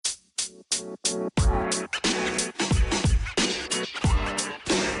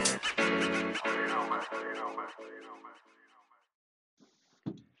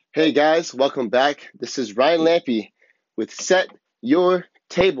Hey guys, welcome back. This is Ryan Lampy with Set Your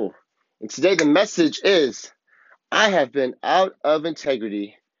Table. And today the message is I have been out of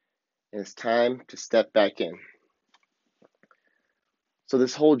integrity and it's time to step back in. So,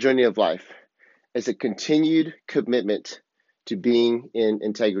 this whole journey of life is a continued commitment to being in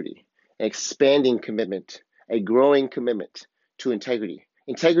integrity, an expanding commitment, a growing commitment to integrity.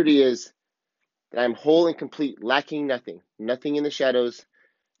 Integrity is that I'm whole and complete, lacking nothing, nothing in the shadows,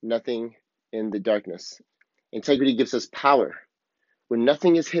 nothing in the darkness. Integrity gives us power. When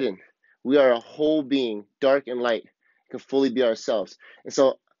nothing is hidden, we are a whole being, dark and light, can fully be ourselves. And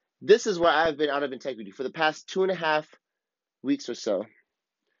so this is where I've been out of integrity. For the past 2.5 weeks or so,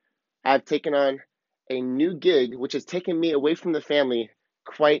 I've taken on a new gig, which has taken me away from the family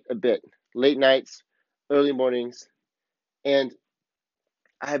quite a bit. Late nights, early mornings, and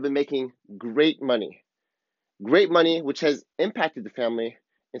I have been making great money. Great money, which has impacted the family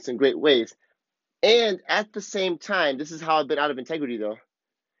in some great ways. And at the same time, this is how I've been out of integrity though.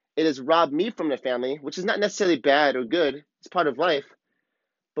 It has robbed me from the family, which is not necessarily bad or good. It's part of life.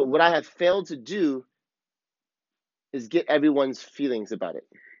 But what I have failed to do is get everyone's feelings about it.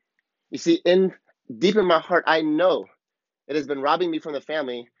 You see, deep in my heart, I know it has been robbing me from the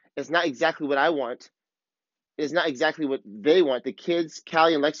family. It's not exactly what I want. It's not exactly what they want. The kids,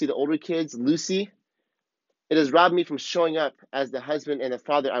 Callie and Lexi, the older kids, Lucy, it has robbed me from showing up as the husband and the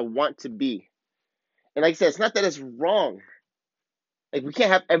father I want to be. And like I said, it's not that it's wrong. Like we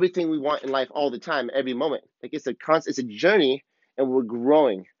can't have everything we want in life all the time, every moment. Like it's a journey, and we're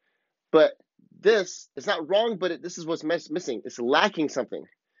growing. But this it's not wrong, but this is what's missing. It's lacking something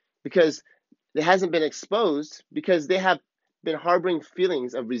because it hasn't been exposed because they have been harboring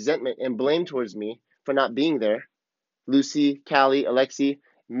feelings of resentment and blame towards me for not being there. Lucy, Callie, Alexi,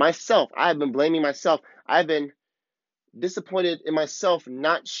 myself. I have been blaming myself. I've been disappointed in myself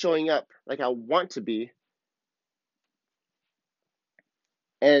not showing up like I want to be.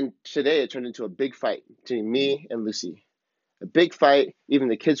 And today it turned into a big fight between me and Lucy. A big fight. Even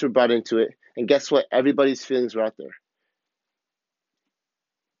the kids were brought into it. And guess what? Everybody's feelings were out there.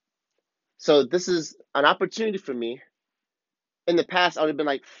 So this is an opportunity for me. In the past, I would have been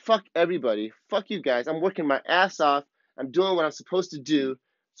like, fuck everybody. Fuck you guys. I'm working my ass off. I'm doing what I'm supposed to do.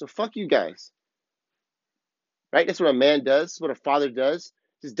 So fuck you guys. Right? That's what a man does. What a father does.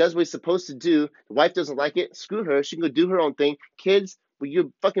 Just does what he's supposed to do. The wife doesn't like it. Screw her. She can go do her own thing. Kids, well,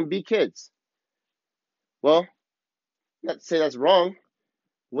 you fucking be kids. Well, not to say that's wrong.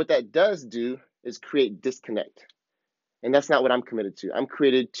 What that does do is create disconnect. And that's not what I'm committed to. I'm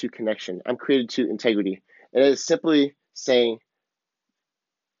created to connection. I'm created to integrity. And it is simply saying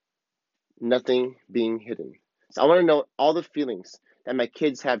nothing being hidden. So I want to know all the feelings that my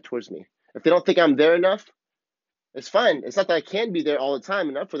kids have towards me. If they don't think I'm there enough, it's fine. It's not that I can be there all the time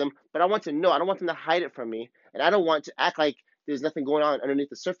enough for them, but I want to know. I don't want them to hide it from me. And I don't want to act like there's nothing going on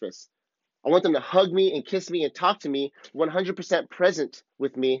underneath the surface. I want them to hug me and kiss me and talk to me 100% present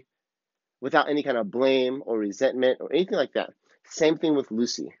with me without any kind of blame or resentment or anything like that. Same thing with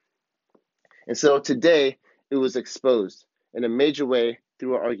Lucy. And so today it was exposed in a major way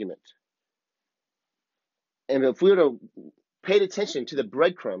through our argument. And if we were to pay attention to the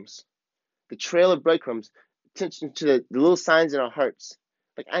breadcrumbs, the trail of breadcrumbs, attention to the little signs in our hearts,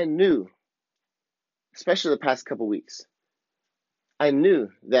 like I knew, especially the past couple weeks, I knew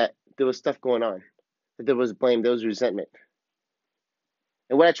that there was stuff going on, that there was blame, there was resentment.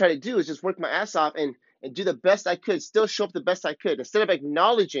 And what I try to do is just work my ass off and do the best I could, still show up the best I could. Instead of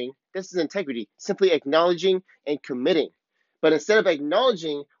acknowledging, this is integrity, simply acknowledging and committing. But instead of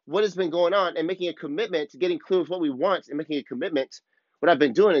acknowledging what has been going on and making a commitment to getting clear with what we want and making a commitment, what I've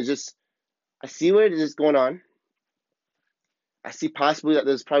been doing is just, I see what it is going on. I see possibly that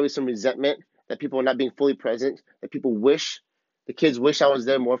there's probably some resentment, that people are not being fully present, that people wish, the kids wish I was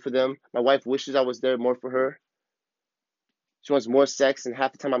there more for them. My wife wishes I was there more for her. She wants more sex, and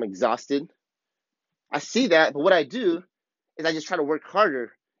half the time I'm exhausted. I see that, but what I do is I just try to work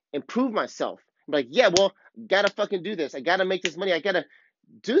harder, improve myself. I'm like, yeah, well, gotta fucking do this. I gotta make this money. I gotta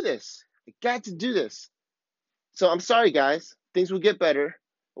do this. I got to do this. So I'm sorry, guys. Things will get better.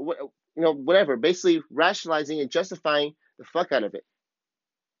 Whatever. Basically, rationalizing and justifying the fuck out of it.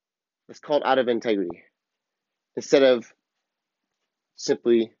 It's called out of integrity. Instead of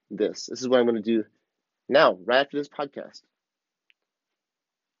simply this. This is what I'm going to do now, right after this podcast.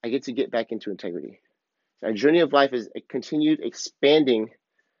 I get to get back into integrity. Our journey of life is a continued expanding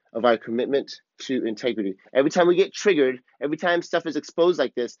of our commitment to integrity. Every time we get triggered, every time stuff is exposed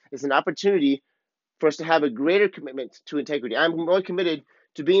like this, it's an opportunity for us to have a greater commitment to integrity. I'm more committed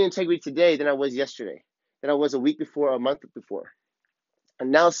to being in integrity today than I was yesterday, than I was a week before or a month before.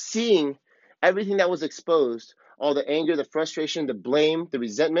 And now seeing everything that was exposed, all the anger, the frustration, the blame, the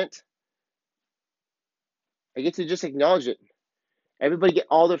resentment, I get to just acknowledge it. Everybody get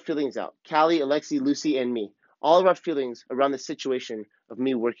all their feelings out. Callie, Alexi, Lucy, and me. All of our feelings around the situation of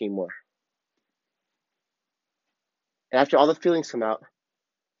me working more. And after all the feelings come out,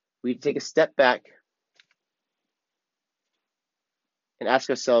 we take a step back and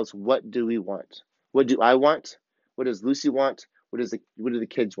ask ourselves, what do we want? What do I want? What does Lucy want? What do the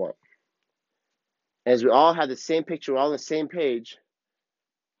kids want? And as we all have the same picture, we're all on the same page,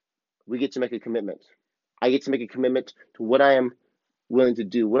 we get to make a commitment. I get to make a commitment to what I am willing to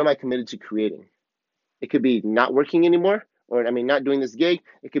do. What am I committed to creating? It could be not working anymore, or not doing this gig.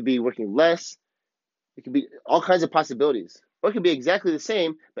 It could be working less. It could be all kinds of possibilities. Or it could be exactly the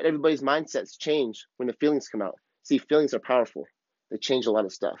same, but everybody's mindsets change when the feelings come out. See, feelings are powerful. They change a lot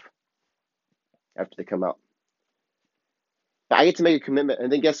of stuff after they come out. But I get to make a commitment,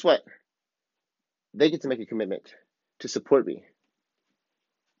 and then guess what? They get to make a commitment to support me.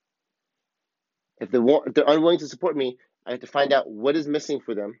 If they're unwilling to support me, I have to find out what is missing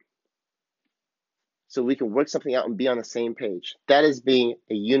for them so we can work something out and be on the same page. That is being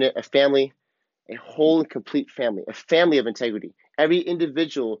a unit, a family, a whole and complete family, a family of integrity. Every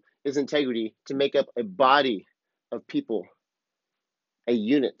individual is integrity to make up a body of people, a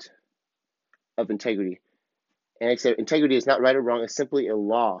unit of integrity. And I said, integrity is not right or wrong. It's simply a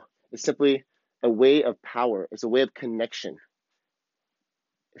law. It's simply a way of power. It's a way of connection.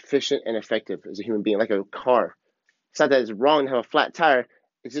 Efficient and effective as a human being, like a car. It's not that it's wrong to have a flat tire.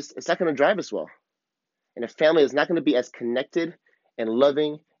 It's not going to drive as well. And a family is not going to be as connected and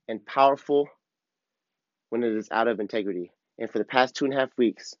loving and powerful when it is out of integrity. And for the past 2.5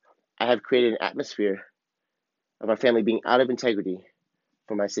 weeks, I have created an atmosphere of our family being out of integrity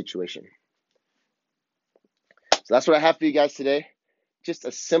for my situation. So that's what I have for you guys today. Just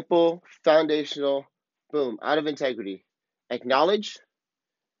a simple, foundational, boom, out of integrity. Acknowledge,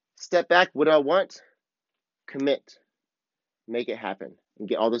 step back, what do I want? Commit, make it happen, and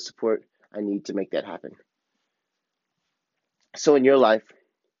get all the support I need to make that happen. So in your life,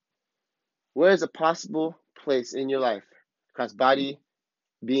 where is a possible place in your life across body,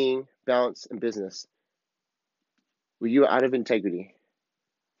 being, balance, and business where you are out of integrity?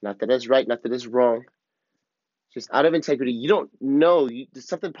 Not that it's right, not that it's wrong. Just out of integrity. You don't know. There's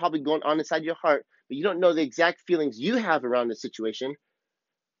something probably going on inside your heart, but you don't know the exact feelings you have around the situation,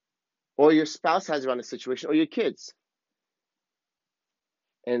 or your spouse has around the situation, or your kids.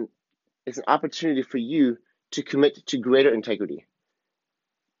 And it's an opportunity for you to commit to greater integrity.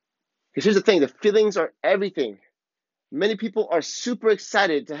 Because here's the thing, the feelings are everything. Many people are super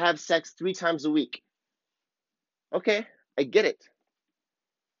excited to have sex 3 times a week. Okay, I get it.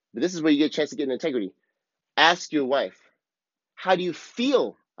 But this is where you get a chance to get in integrity. Ask your wife, how do you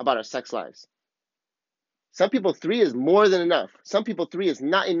feel about our sex lives? Some people 3 is more than enough. Some people 3 is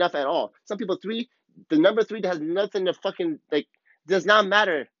not enough at all. Some people 3, the number 3 has nothing to fucking, does not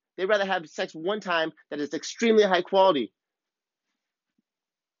matter. They'd rather have sex 1 time that is extremely high quality.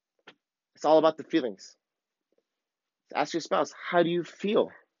 It's all about the feelings. So ask your spouse, how do you feel?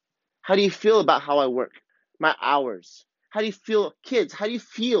 How do you feel about how I work? My hours? How do you feel, kids? How do you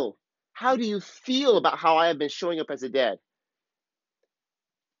feel? How do you feel about how I have been showing up as a dad?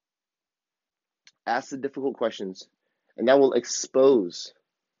 Ask the difficult questions, and that will expose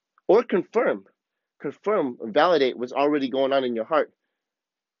or confirm, validate what's already going on in your heart,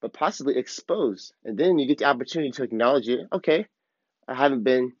 but possibly expose. And then you get the opportunity to acknowledge it. Okay, I haven't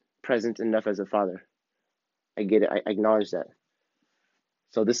been present enough as a father. I get it. I acknowledge that.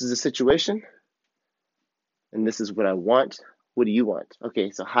 So this is a situation, and this is what I want. What do you want?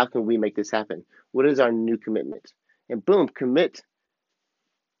 Okay, so how can we make this happen? What is our new commitment? And boom, commit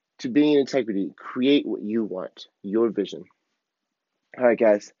to being in integrity. Create what you want, your vision. All right,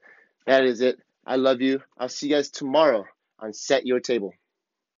 guys, that is it. I love you. I'll see you guys tomorrow on Set Your Table.